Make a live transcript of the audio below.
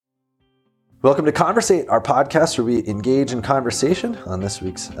Welcome to Conversate, our podcast where we engage in conversation. On this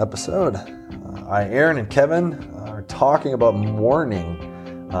week's episode, I, Aaron, and Kevin are talking about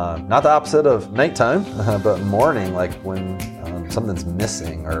mourning. Not the opposite of nighttime, but mourning, like when something's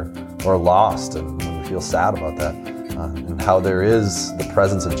missing or lost, and we feel sad about that, and how there is the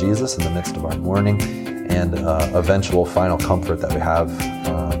presence of Jesus in the midst of our mourning, and eventual final comfort that we have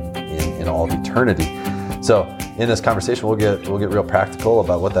in all of eternity. So in this conversation, we'll get real practical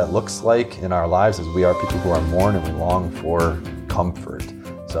about what that looks like in our lives as we are people who are mourn and we long for comfort.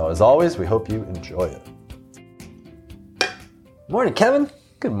 So as always, we hope you enjoy it. Morning, Kevin.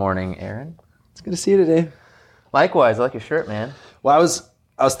 Good morning, Aaron. It's good to see you today. Likewise, I like your shirt, man. Well, I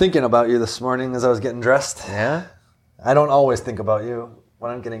was thinking about you this morning as I was getting dressed. Yeah? I don't always think about you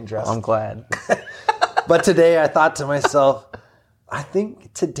when I'm getting dressed. I'm glad. But today I thought to myself, I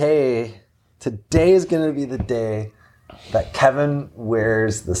think today is going to be the day that Kevin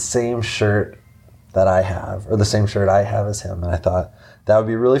wears the same shirt that I have, or the same shirt I have as him. And I thought that would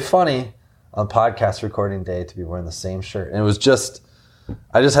be really funny on podcast recording day to be wearing the same shirt. And it was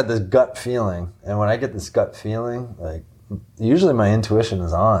I just had this gut feeling. And when I get this gut feeling, like usually my intuition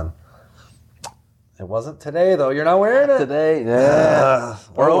is on. It wasn't today though. You're not wearing it Today, yeah.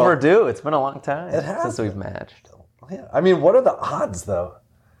 We're overdue. It's been a long time since we've matched. Yeah. I mean, what are the odds though?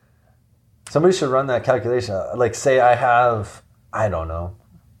 Somebody should run that calculation. Like, say I have, I don't know,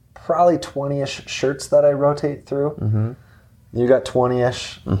 probably 20-ish shirts that I rotate through. Mm-hmm. You got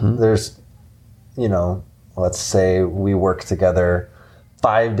 20-ish. Mm-hmm. There's, let's say we work together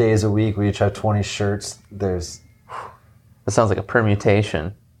 5 days a week. We each have 20 shirts. That sounds like a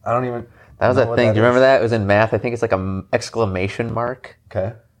permutation. I don't even. That was that thing. Do you remember that? It was in math. I think it's like an exclamation mark.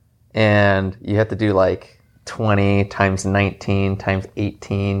 Okay. And you have to do like 20 times 19 times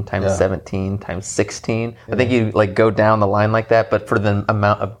 18 times 17 times 16. I think you like go down the line like that, but for the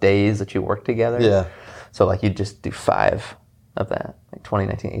amount of days that you work together. Yeah. So like you just do 5 of that, like 20,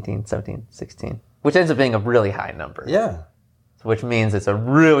 19, 18, 17, 16, which ends up being a really high number. Yeah. Which means it's a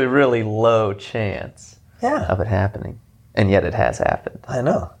really, really low chance of it happening. And yet it has happened. I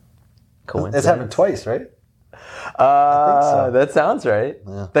know. Coincidence. It's happened twice, right? I think so. That sounds right.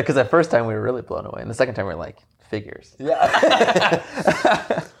 Yeah. Because the first time we were really blown away. And the second time we were like, figures. Yeah.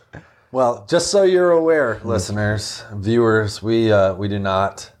 Well, just so you're aware, listeners, viewers, we do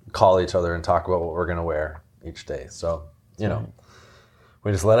not call each other and talk about what we're going to wear each day. So, we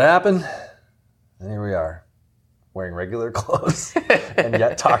just let it happen. And here we are, wearing regular clothes and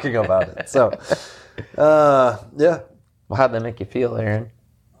yet talking about it. So, yeah. Well, how'd that make you feel, Aaron?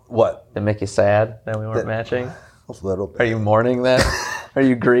 What? Did it make you sad that we weren't matching? A little bit. Are you mourning that? Are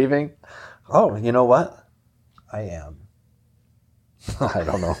you grieving? Oh, you know what? I am. I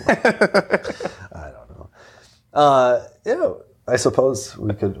don't know. I don't know. I suppose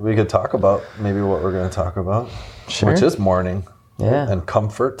we could talk about maybe what we're going to talk about, which is mourning and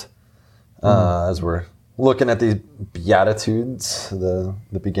comfort, as we're looking at the Beatitudes,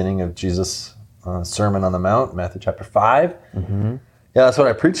 the beginning of Jesus' Sermon on the Mount, Matthew chapter 5. Mm-hmm. Yeah, that's what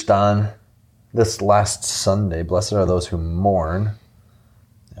I preached on this last Sunday. Blessed are those who mourn,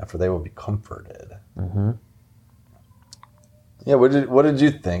 for they will be comforted. Mm-hmm. Yeah, what did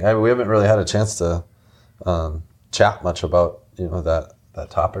you think? We haven't really had a chance to chat much about that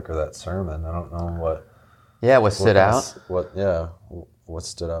topic or that sermon. I don't know what. Yeah, what stood out? What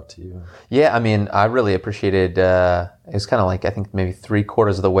stood out to you? Yeah, I mean, I really appreciated. It was kind of like I think maybe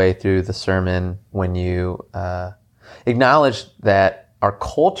 3/4 of the way through the sermon when you acknowledged that our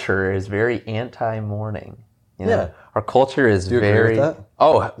culture is very anti-mourning. Our culture is Do you very. agree with that?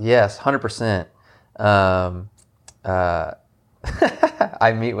 Oh yes, 100%.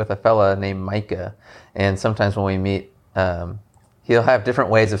 I meet with a fella named Micah, and sometimes when we meet, he'll have different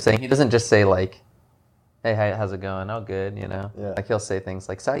ways of saying. He doesn't just say like, "Hey, how's it going? Oh, good," Yeah. Like he'll say things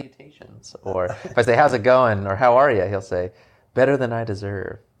like salutations, or if I say, "How's it going?" or "How are you?" he'll say, "Better than I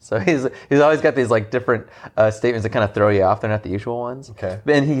deserve." So he's always got these like different statements that kind of throw you off. They're not the usual ones. Okay.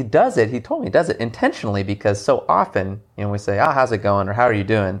 And he does it. He told me he does it intentionally because so often, we say, "Oh, how's it going?" or "How are you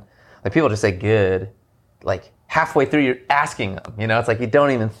doing?" Like people just say "good," like halfway through you're asking them. It's like you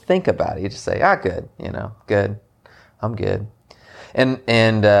don't even think about it. You just say, "Good." Good. I'm good. And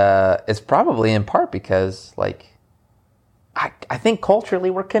it's probably in part because like I think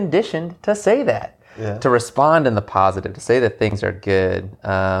culturally we're conditioned to say that. Yeah. To respond in the positive, to say that things are good,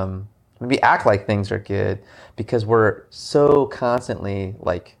 maybe act like things are good, because we're so constantly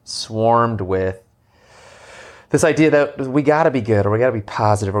like swarmed with this idea that we got to be good, or we got to be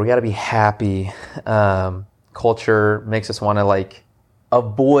positive, or we got to be happy. Culture makes us want to like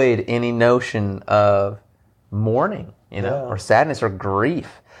avoid any notion of mourning, or sadness or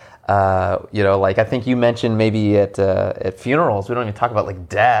grief. Like I think you mentioned maybe at funerals, we don't even talk about like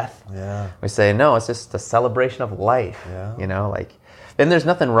death. Yeah. We say, no, it's just a celebration of life. Yeah. And there's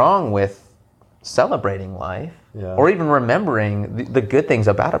nothing wrong with celebrating life or even remembering the good things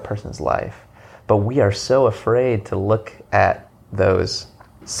about a person's life. But we are so afraid to look at those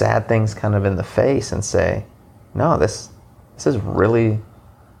sad things kind of in the face and say, no, this is really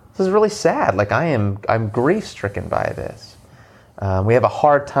sad. Like I'm grief stricken by this. We have a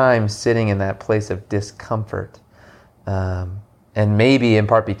hard time sitting in that place of discomfort. And maybe in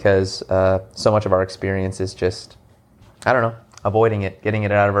part because so much of our experience is just, I don't know, avoiding it, getting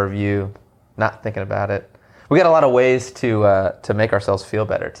it out of our view, not thinking about it. We got a lot of ways to make ourselves feel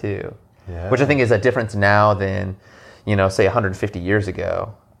better too, which I think is a difference now than, say 150 years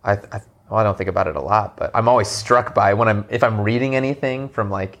ago. I don't think about it a lot, but I'm always struck by if I'm reading anything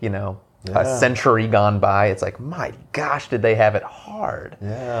from a century gone by, it's like, my gosh, did they have it hard?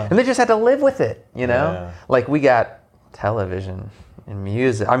 Yeah. And they just had to live with it, Yeah. Like we got television and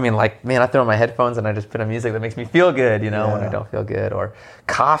music. I mean, like, man, I throw on my headphones and I just put on music that makes me feel good, when I don't feel good. Or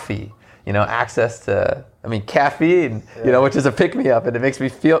coffee, access to, caffeine, which is a pick-me-up, and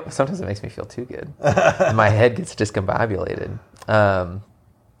sometimes it makes me feel too good. And my head gets discombobulated.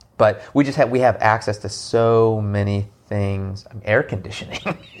 But we have access to so many things. Air conditioning,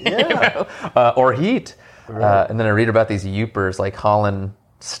 or heat. Right. And then I read about these Yoopers like hauling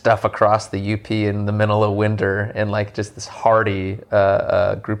stuff across the UP in the middle of winter, and like just this hardy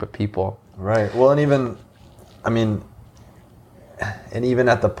group of people. Right. Well, and even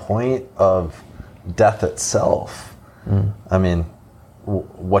at the point of death itself,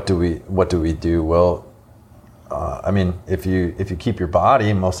 what do we do? Well, if you keep your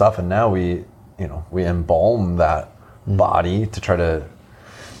body, most often now we embalm that body to try to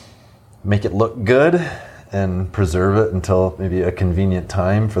make it look good and preserve it until maybe a convenient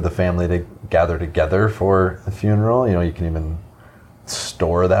time for the family to gather together for the funeral. You can even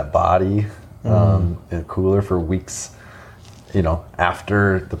store that body in a cooler for weeks,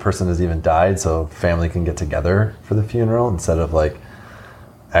 after the person has even died, so family can get together for the funeral instead of like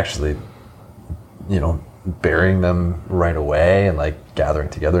actually, burying them right away and like gathering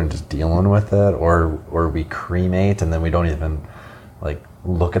together and just dealing with it, or we cremate and then we don't even like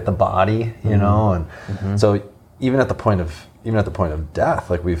look at the body, and so even at the point of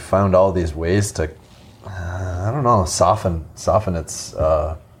death, like we've found all these ways to soften its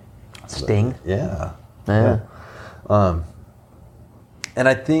sting. Yeah. And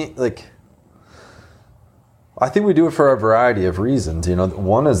I think we do it for a variety of reasons.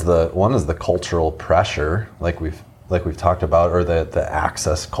 One is the cultural pressure, like we've talked about, or the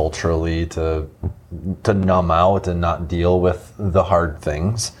access culturally to numb out and not deal with the hard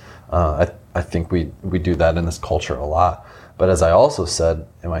things. I think we do that in this culture a lot. But as I also said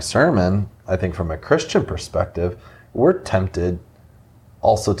in my sermon, I think from a Christian perspective, we're tempted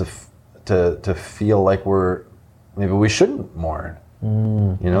also to feel like maybe we shouldn't mourn.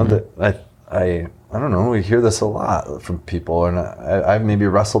 That I don't know, we hear this a lot from people, and I've maybe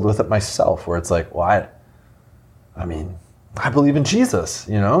wrestled with it myself, where it's like, well, I believe in Jesus,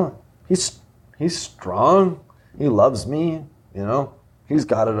 he's strong, he loves me, he's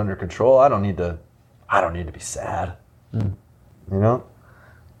got it under control. I don't need to be sad,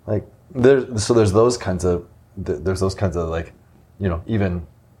 like there's those kinds of like, even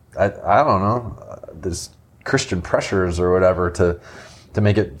I don't know, there's Christian pressures or whatever to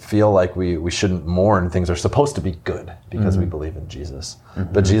make it feel like we shouldn't mourn. Things are supposed to be good because we believe in Jesus.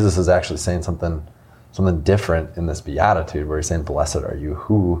 But Jesus is actually saying something different in this beatitude, where he's saying, blessed are you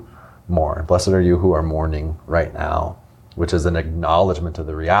who mourn. Blessed are you who are mourning right now, which is an acknowledgement of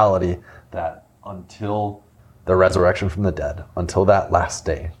the reality that until the resurrection from the dead, until that last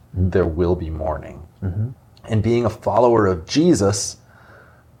day, there will be mourning. And being a follower of Jesus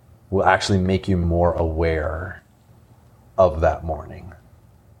will actually make you more aware of that mourning.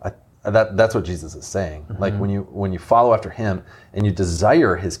 That's what Jesus is saying. Like when you follow after him and you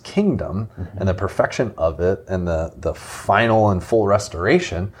desire his kingdom and the perfection of it and the final and full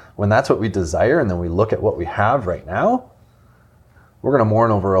restoration, when that's what we desire, and then we look at what we have right now, we're going to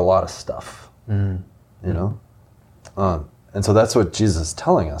mourn over a lot of stuff. And so that's what Jesus is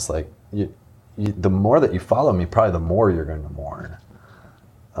telling us. Like, the more that you follow me, probably the more you're going to mourn.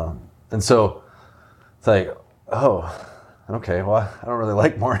 And so it's like, oh, okay, well, I don't really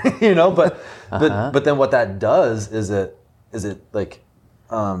like mourning, but then what that does is it like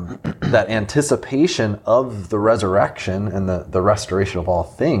that anticipation of the resurrection and the restoration of all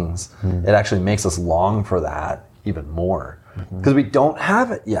things, it actually makes us long for that even more, because we don't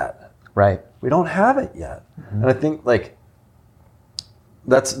have it yet. Right. We don't have it yet. And I think like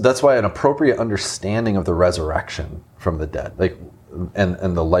that's why an appropriate understanding of the resurrection from the dead, like,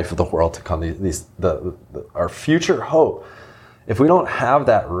 and the life of the world to come, our future hope, if we don't have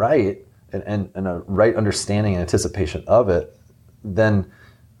that right and a right understanding and anticipation of it, then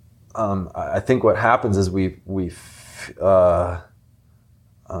I think what happens is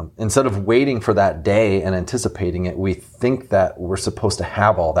instead of waiting for that day and anticipating it, we think that we're supposed to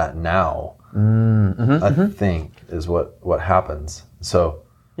have all that now. I think is what happens. So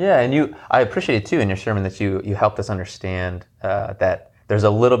yeah, and I appreciate it too in your sermon that you helped us understand that there's a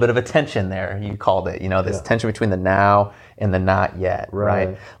little bit of a tension there. You called it, this tension between the now and the not yet,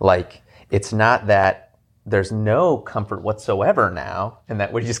 right? Like, it's not that there's no comfort whatsoever now, and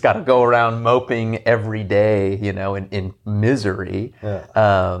that we just got to go around moping every day, in misery,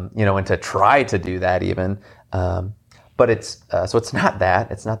 and to try to do that even. But it's so it's not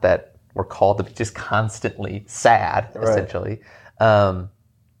that. It's not that we're called to be just constantly sad, essentially.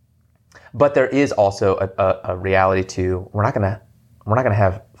 But there is also a reality to we're not gonna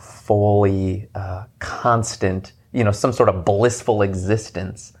have fully constant, some sort of blissful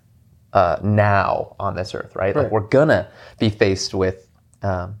existence now on this earth, right? Like, we're gonna be faced with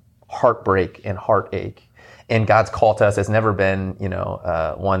heartbreak and heartache, and God's call to us has never been,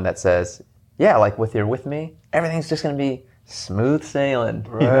 one that says, "Yeah, like you're with me, everything's just gonna be smooth sailing."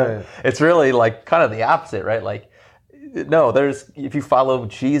 Right. It's really like kind of the opposite, right? Like, no, if you follow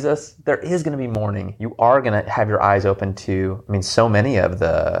Jesus, there is going to be mourning. You are going to have your eyes open to, so many of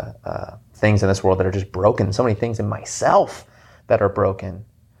the things in this world that are just broken, so many things in myself that are broken.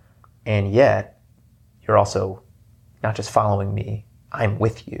 And yet, you're also not just following me, I'm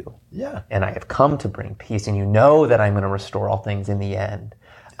with you. Yeah. And I have come to bring peace, and you know that I'm going to restore all things in the end.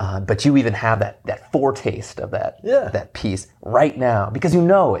 But you even have that foretaste of that peace right now, because you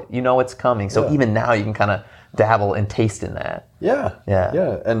know it. You know it's coming. So even now you can kind of dabble and taste in that. Yeah.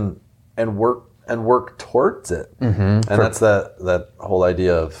 And work towards it. And that's that whole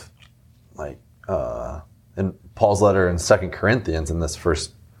idea of, like, in Paul's letter in 2 Corinthians, in his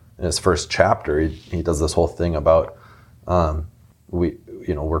first chapter, he does this whole thing about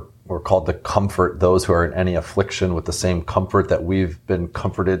we're called to comfort those who are in any affliction with the same comfort that we've been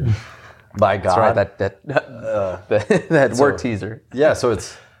comforted by God. That's right. That word teaser. Yeah. So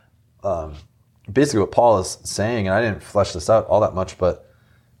it's basically what Paul is saying, and I didn't flesh this out all that much, but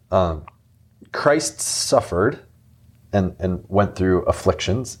Christ suffered and went through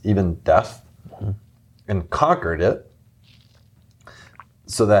afflictions, even death, and conquered it,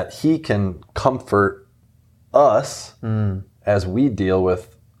 so that he can comfort us as we deal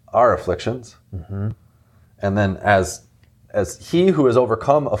with our afflictions. And then as he who has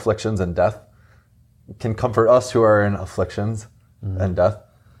overcome afflictions and death can comfort us who are in afflictions and death,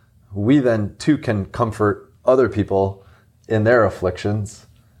 we then too can comfort other people in their afflictions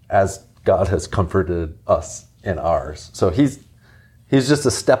as God has comforted us in ours. So he's just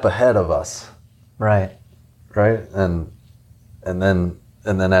a step ahead of us. Right. And then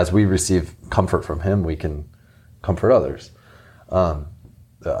as we receive comfort from him, we can comfort others.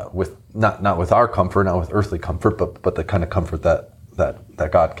 With not with our comfort, not with earthly comfort, but the kind of comfort that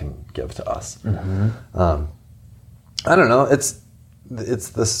God can give to us. I don't know. It's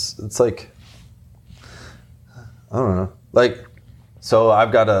like, I don't know. Like, so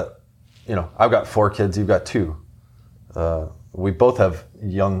I've got 4 kids. You've got 2. We both have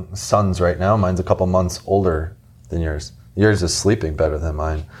young sons right now. Mine's a couple months older than yours. Yours is sleeping better than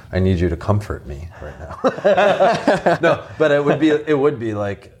mine. I need you to comfort me right now. No, but it would be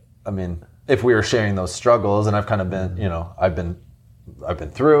like, if we were sharing those struggles, and I've kind of been, I've been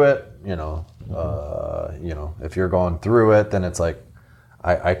through it, if you're going through it, then it's like,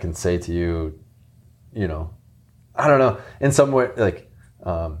 I can say to you, I don't know, in some way, like,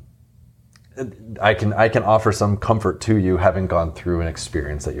 I can offer some comfort to you having gone through an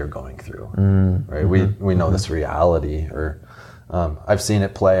experience that you're going through, right? We know this reality, or I've seen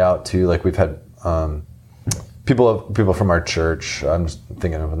it play out too. Like, we've had people from our church. I'm just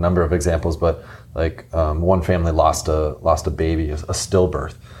thinking of a number of examples, but like one family lost a baby, a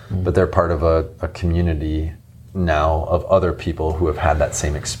stillbirth, but they're part of a community now of other people who have had that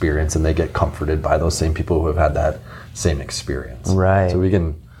same experience, and they get comforted by those same people who have had that same experience. Right. So we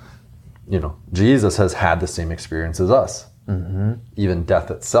can. Jesus has had the same experience as us, even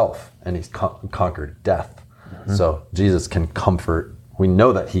death itself, and he's conquered death. So Jesus can comfort. We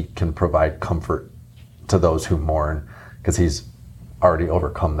know that he can provide comfort to those who mourn, because he's already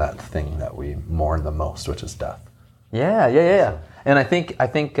overcome that thing that we mourn the most, which is death. Yeah. And I think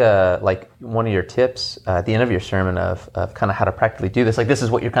like one of your tips at the end of your sermon of kind of how to practically do this, like, this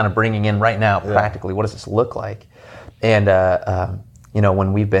is what you're kind of bringing in right now, practically. What does this look like? And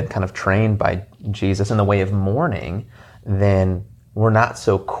when we've been kind of trained by Jesus in the way of mourning, then we're not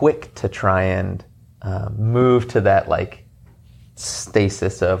so quick to try and move to that like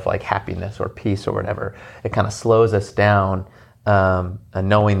stasis of like happiness or peace or whatever. It kind of slows us down,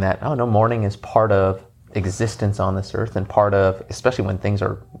 knowing that, oh no, mourning is part of existence on this earth and part of, especially when things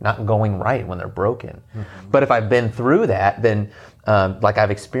are not going right, when they're broken. But if I've been through that, then like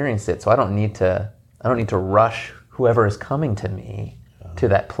I've experienced it, so I don't need to rush whoever is coming to me to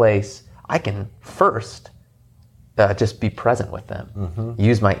that place. I can first just be present with them,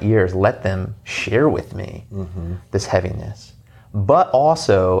 use my ears, let them share with me this heaviness. But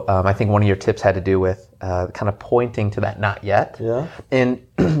also, I think one of your tips had to do with kind of pointing to that not yet. Yeah. And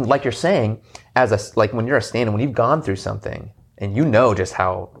like you're saying, like when you're a stand-in, when you've gone through something and you know just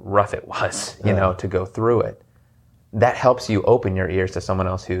how rough it was, to go through it, that helps you open your ears to someone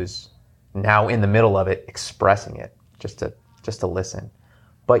else who's now in the middle of it, expressing it, just to listen.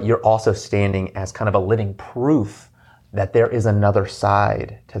 But you're also standing as kind of a living proof that there is another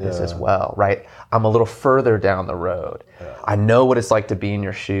side to this as well, right? I'm a little further down the road. Yeah. I know what it's like to be in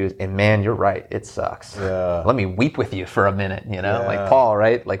your shoes, and man, you're right, it sucks. Yeah. Let me weep with you for a minute, like Paul,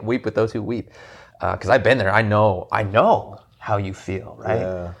 right? Like weep with those who weep. Because I've been there, I know how you feel, right?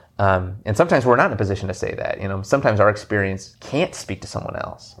 Yeah. And sometimes we're not in a position to say that. Sometimes our experience can't speak to someone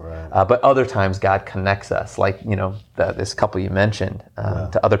else. Right. But other times God connects us, like, this couple you mentioned,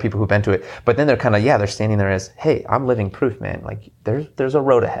 to other people who've been to it. But then they're kind of, they're standing there as, hey, I'm living proof, man. Like, there's a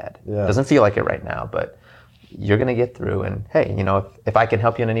road ahead. Yeah. It doesn't feel like it right now, but you're going to get through. And hey, if I can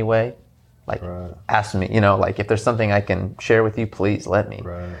help you in any way, like, ask me, like, if there's something I can share with you, please let me.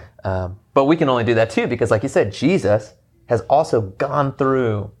 Right. But we can only do that too, because like you said, Jesus has also gone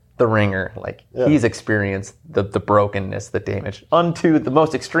through the ringer. Like he's experienced the brokenness, the damage, unto the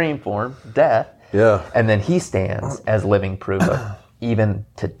most extreme form, death. Yeah. And then he stands as living proof of even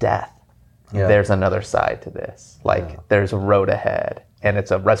to death. Yeah. There's another side to this. Like there's a road ahead, and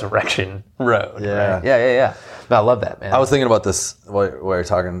it's a resurrection road. Yeah. Right? Yeah. No, I love that, man. I was thinking about this while you're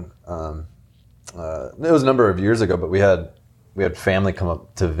talking. It was a number of years ago, but we had family come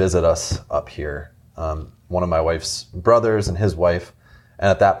up to visit us up here. One of my wife's brothers and his wife. And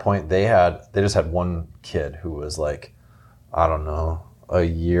at that point, they just had one kid who was like, I don't know, a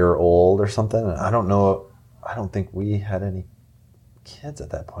year old or something. And I don't think we had any kids at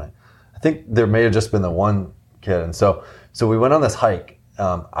that point. I think there may have just been the one kid. And so we went on this hike.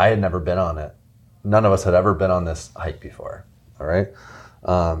 I had never been on it. None of us had ever been on this hike before. All right.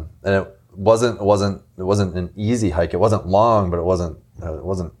 And it wasn't an easy hike. It wasn't long, but it wasn't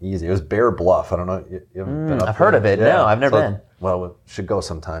easy. It was Bear Bluff. I don't know. You haven't been up I've heard of it. Yeah. No, I've never been. Well, we should go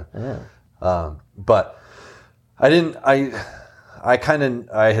sometime. Yeah. But I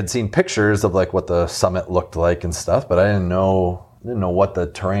had seen pictures of like what the summit looked like and stuff, but I didn't know what the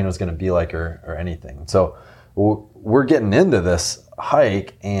terrain was going to be like or anything. So we're getting into this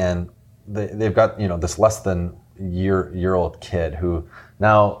hike, and they've got this less than year old kid who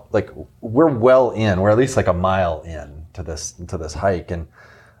now, like, we're at least like a mile in to this hike, and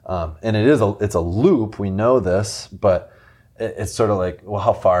it's a loop. We know this, but it's sort of like, well,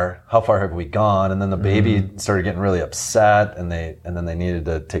 how far have we gone? And then the baby started getting really upset, and then they needed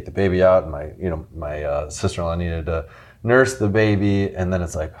to take the baby out, and my sister-in-law needed to nurse the baby, and then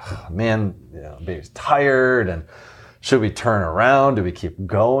it's like, oh, man, the baby's tired, and should we turn around? Do we keep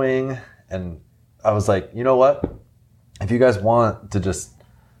going? And I was like, you know what? If you guys want to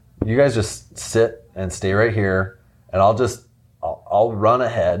you guys just sit and stay right here, and I'll run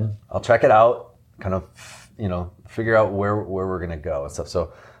ahead. I'll check it out, kind of, figure out where we're gonna go and stuff.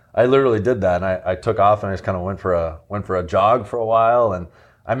 So I literally did that, and I took off, and I just kind of went for a jog for a while, and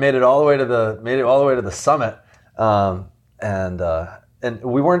I made it all the way to the summit, and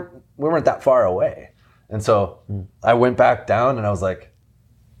we weren't that far away, and so I went back down, and I was like,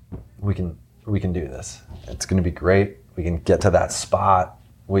 we can do this. It's gonna be great. We can get to that spot.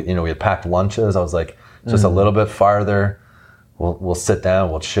 We had packed lunches. I was like, just a little bit farther. We'll sit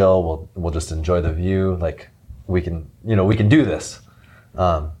down. We'll chill. We'll just enjoy the view. Like, we can do this.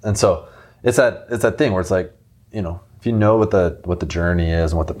 And so it's that thing where it's like, if you know what the journey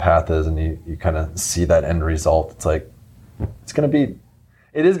is and what the path is, and you kind of see that end result, it's like, it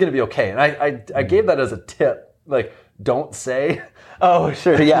is gonna be okay. And I gave that as a tip. Like, don't say, oh,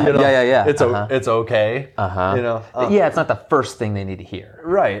 sure, yeah. It's okay. Yeah, it's not the first thing they need to hear.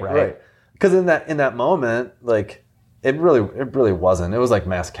 Right. Because in that moment, like, it really wasn't. It was like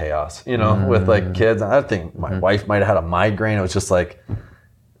mass chaos, with like kids. I think my wife might have had a migraine. It was just like,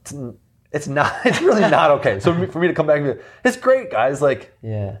 it's really not okay. So for me to come back and be, it's great, guys. Like,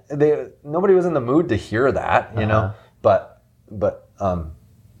 nobody was in the mood to hear that, but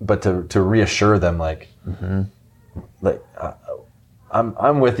but to reassure them, like, like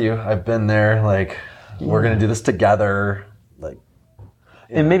I'm with you. I've been there. Like, we're gonna do this together. Like,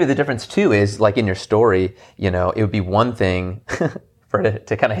 and maybe the difference too is, like, in your story, it would be one thing for it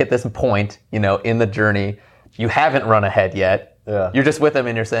to kind of hit this point, in the journey, you haven't run ahead yet. Yeah. You're just with them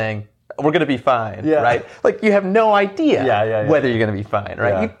and you're saying, we're going to be fine, Yeah. right? Like, you have no idea whether you're going to be fine,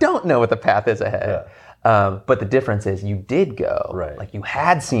 right? Yeah. You don't know what the path is ahead. But the difference is you did go. Right. Like, you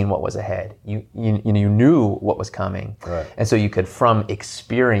had seen what was ahead. You knew what was coming. Right. And so you could, from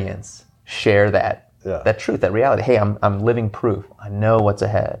experience, share that truth, that reality. Hey, I'm living proof. I know what's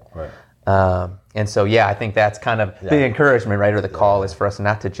ahead. Right. And so, I think that's kind of the encouragement, right? Or the call is for us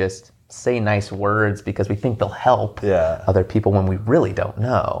not to just say nice words because we think they'll help other people when we really don't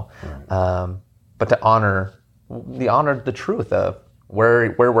know. Right. But to honor the truth of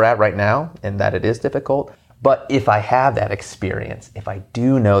where we're at right now, and that it is difficult. But if I have that experience, if I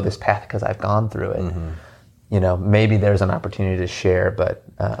do know this path because I've gone through it, maybe there's an opportunity to share. But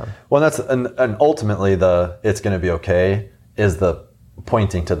well, that's and ultimately it's going to be okay is the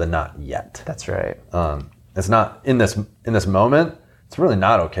pointing to the not yet. That's right. It's not in this moment. It's really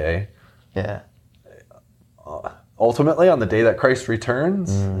not okay. Yeah. Ultimately, on the day that Christ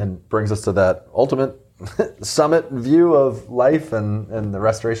returns and brings us to that ultimate summit view of life and the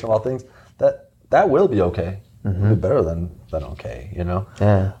restoration of all things, that will be okay. It'll be better than okay.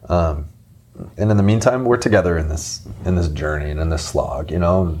 Yeah. And in the meantime, we're together in this journey and in this slog.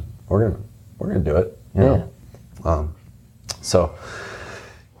 We're gonna do it. So,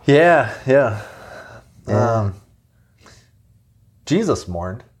 yeah. Jesus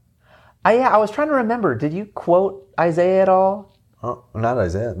mourned. I was trying to remember. Did you quote Isaiah at all? Oh, not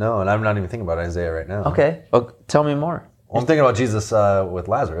Isaiah. No, and I'm not even thinking about Isaiah right now. Okay. Well, tell me more. Well, I'm thinking about Jesus with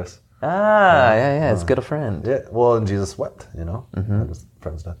Lazarus. It's good a friend. Yeah. Well, and Jesus wept. At his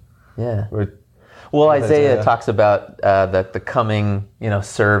friend's death. Yeah. Well, Isaiah talks about the coming,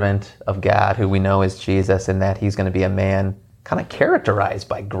 servant of God, who we know is Jesus, and that he's going to be a man kind of characterized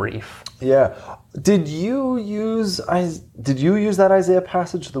by grief. Yeah. Did you use that Isaiah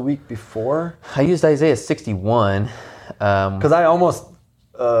passage the week before? I used Isaiah 61. Because I almost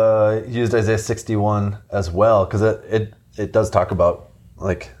used Isaiah 61 as well, because it does talk about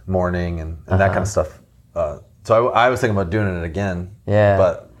like mourning and that kind of stuff. So I was thinking about doing it again. Yeah.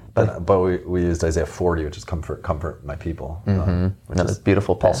 But we used Isaiah 40, which is comfort my people. Another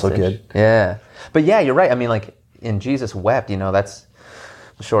beautiful passage. Also good. Yeah. But yeah, you're right. I mean, like, in Jesus wept, that's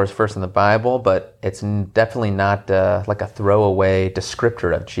sure is first in the Bible, but it's definitely not like a throwaway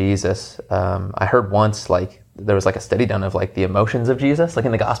descriptor of Jesus. I heard once, like, there was like a study done of like the emotions of Jesus, like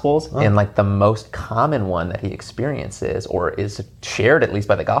in the Gospels, and like the most common one that he experiences, or is shared at least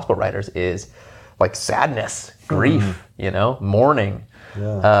by the Gospel writers, is like sadness, grief, mourning,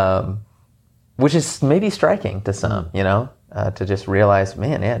 which is maybe striking to some, to just realize,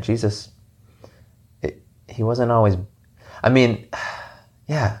 man, Jesus, he wasn't always, I mean,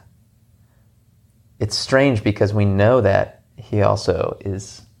 yeah. It's strange because we know that he also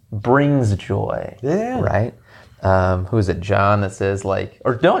brings joy. Yeah. Right? Who is it, John, that says like,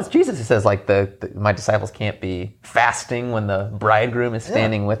 or no, it's Jesus who says like my disciples can't be fasting when the bridegroom is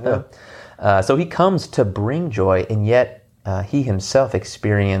standing with them. So he comes to bring joy, and yet he himself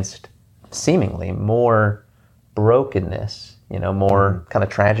experienced seemingly more brokenness, more kind of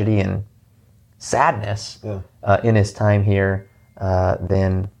tragedy and sadness in his time here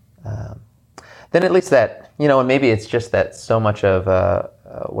than at least that, and maybe it's just that so much of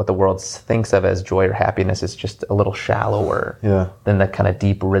what the world thinks of as joy or happiness is just a little shallower than the kind of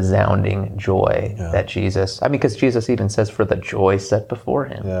deep, resounding joy that Jesus, because Jesus even says, for the joy set before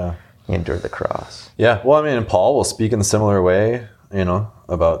him, he endured the cross. Yeah, well, and Paul will speak in a similar way,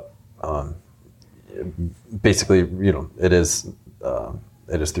 about basically, it is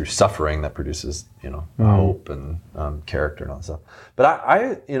through suffering that produces, hope and character and all that stuff. But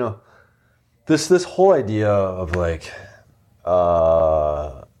I this whole idea of like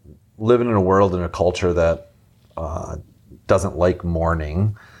living in a world and a culture that doesn't like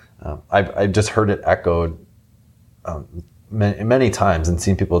mourning, I've just heard it echoed many times and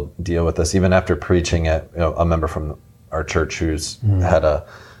seen people deal with this, even after preaching at a member from our church who's had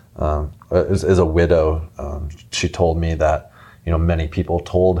is a widow. She told me that many people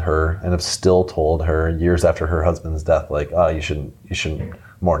told her and have still told her years after her husband's death, like, oh, you shouldn't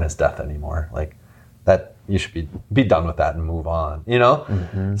mourn his death anymore. Like, that you should be done with that and move on.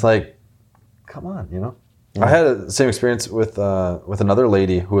 It's like, come on. I had the same experience with another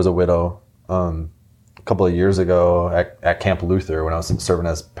lady who was a widow a couple of years ago at Camp Luther when I was serving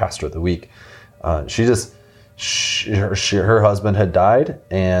as pastor of the week. her husband had died,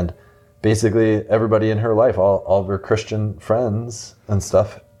 and basically everybody in her life, all of her Christian friends and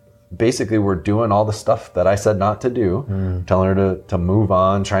stuff, basically were doing all the stuff that I said not to do, telling her to move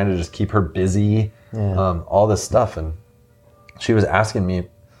on, trying to just keep her busy, all this stuff. And she was asking me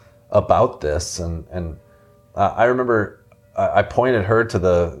about this, and I remember I pointed her to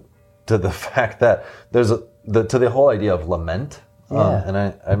the fact that there's to the whole idea of lament. And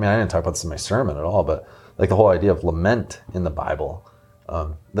I mean, I didn't talk about this in my sermon at all, but like the whole idea of lament in the Bible.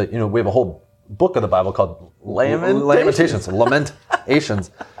 That, we have a whole book of the Bible called Lamentations,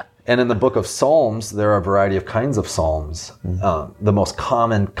 Lamentations. And in the book of Psalms, there are a variety of kinds of psalms. The most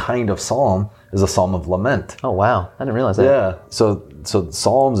common kind of psalm is a psalm of lament. Oh, wow. I didn't realize that. Yeah. So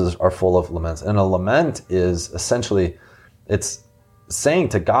psalms are full of laments. And a lament is essentially, it's saying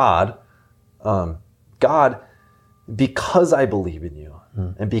to God, God, because I believe in you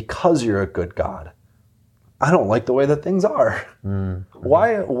and because you're a good God, I don't like the way that things are.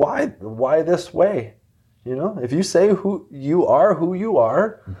 Why this way? If you say who you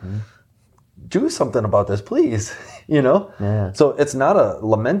are, do something about this, please. Yeah. So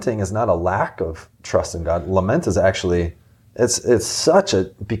lamenting is not a lack of trust in God. Lament is actually,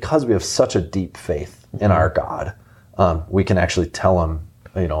 because we have such a deep faith in our God, we can actually tell him,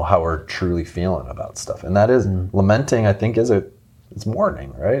 how we're truly feeling about stuff. And that is lamenting, I think, it's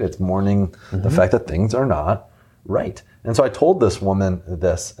mourning, right? It's mourning the fact that things are not right. And so I told this woman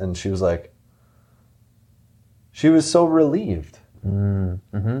this, and she was like, she was so relieved.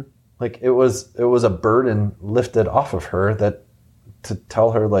 Like it was a burden lifted off of her, that to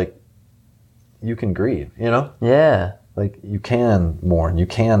tell her, like, you can grieve, Yeah. Like you can mourn, you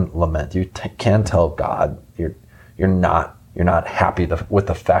can lament, you can tell God you're not happy with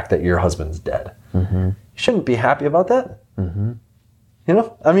the fact that your husband's dead. You shouldn't be happy about that.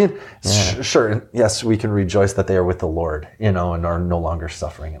 I mean, sure, yes, we can rejoice that they are with the Lord, and are no longer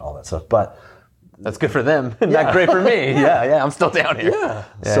suffering and all that stuff. But that's good for them. Not great for me. Yeah, I'm still down here. Yeah.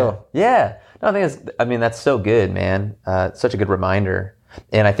 So no, I think that's so good, man. Such a good reminder.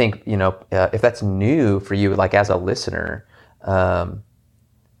 And I think, if that's new for you, like as a listener,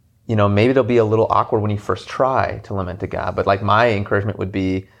 maybe it'll be a little awkward when you first try to lament to God. But like my encouragement would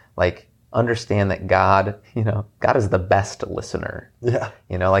be like, understand that God is the best listener. Yeah.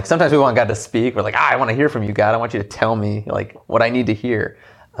 Like sometimes we want God to speak. We're like, I want to hear from you, God. I want you to tell me like what I need to hear.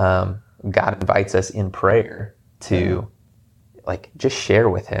 God invites us in prayer to like just share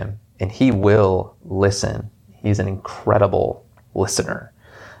with him, and he will listen. He's an incredible listener.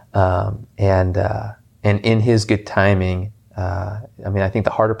 And in his good timing, I think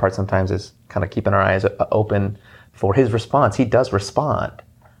the harder part sometimes is kind of keeping our eyes open for his response. He does respond,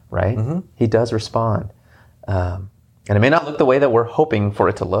 right? He does respond. And it may not look the way that we're hoping for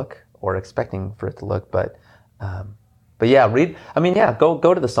it to look or expecting for it to look, but yeah,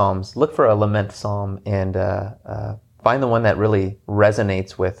 go to the Psalms, look for a lament psalm, and find the one that really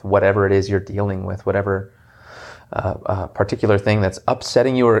resonates with whatever it is you're dealing with, whatever particular thing that's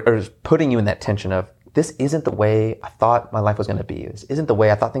upsetting you or putting you in that tension of, this isn't the way I thought my life was going to be. This isn't the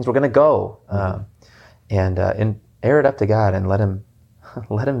way I thought things were going to go. And air it up to God and let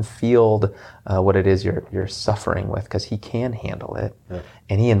him field what it is you're suffering with, because he can handle it. Yeah.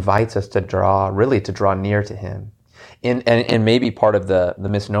 And he invites us to draw near to him. And maybe part of the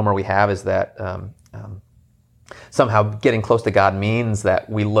misnomer we have is that somehow getting close to God means that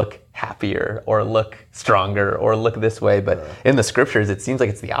we look happier or look stronger or look this way. But in the scriptures, it seems like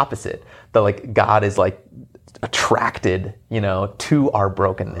it's the opposite. That like God is like attracted, to our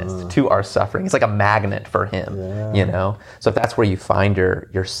brokenness, to our suffering. It's like a magnet for him, So if that's where you find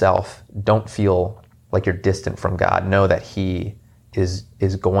yourself, don't feel like you're distant from God. Know that he is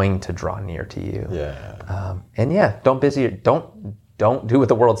going to draw near to you. Don't do what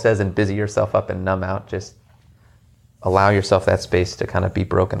the world says and busy yourself up and numb out. Just allow yourself that space to kind of be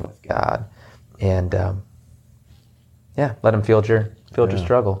broken with God, and let him feel your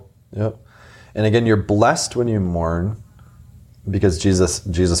struggle. Yep. And again, you're blessed when you mourn, because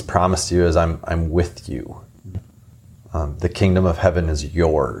Jesus promised you, as I'm with you. The kingdom of heaven is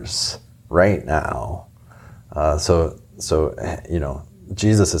yours right now. So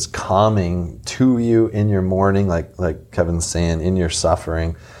Jesus is coming to you in your mourning, like Kevin's saying, in your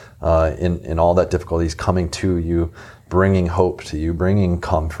suffering, in all that difficulty. He's coming to you, bringing hope to you, bringing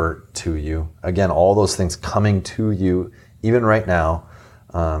comfort to you. Again, all those things coming to you, even right now,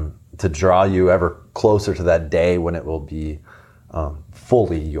 to draw you ever closer to that day when it will be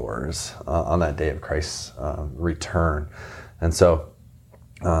fully yours, on that day of Christ's return. And so,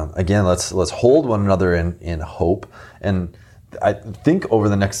 again, let's hold one another in hope. And I think over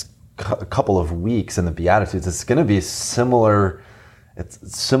the next couple of weeks in the Beatitudes, it's going to be similar. It's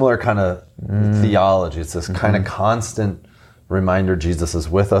similar kind of theology. It's this kind of constant reminder Jesus is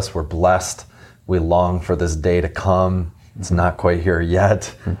with us. We're blessed. We long for this day to come. It's not quite here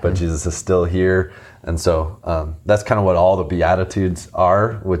yet, but Jesus is still here. And so that's kind of what all the Beatitudes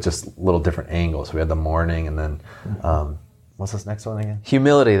are, with just little different angles. We had the morning, and then what's this next one again?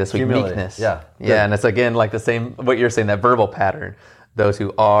 Humility this week, Humility. meekness. Yeah. Yeah, and it's again like the same, what you're saying, that verbal pattern. Those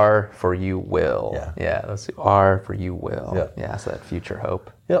who are, for you will. Yeah. Those who are, for you will. Yeah. Yeah, so that future hope.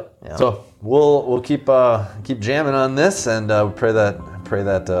 Yep. Yeah. So we'll keep jamming on this, and we pray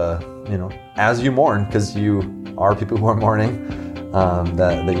that as you mourn, because you are people who are mourning,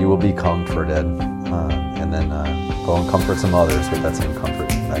 that you will be comforted, and then go and comfort some others with that same comfort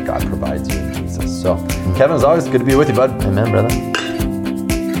that God provides you in Jesus. So, Kevin, as always, good to be with you, bud. Amen, brother.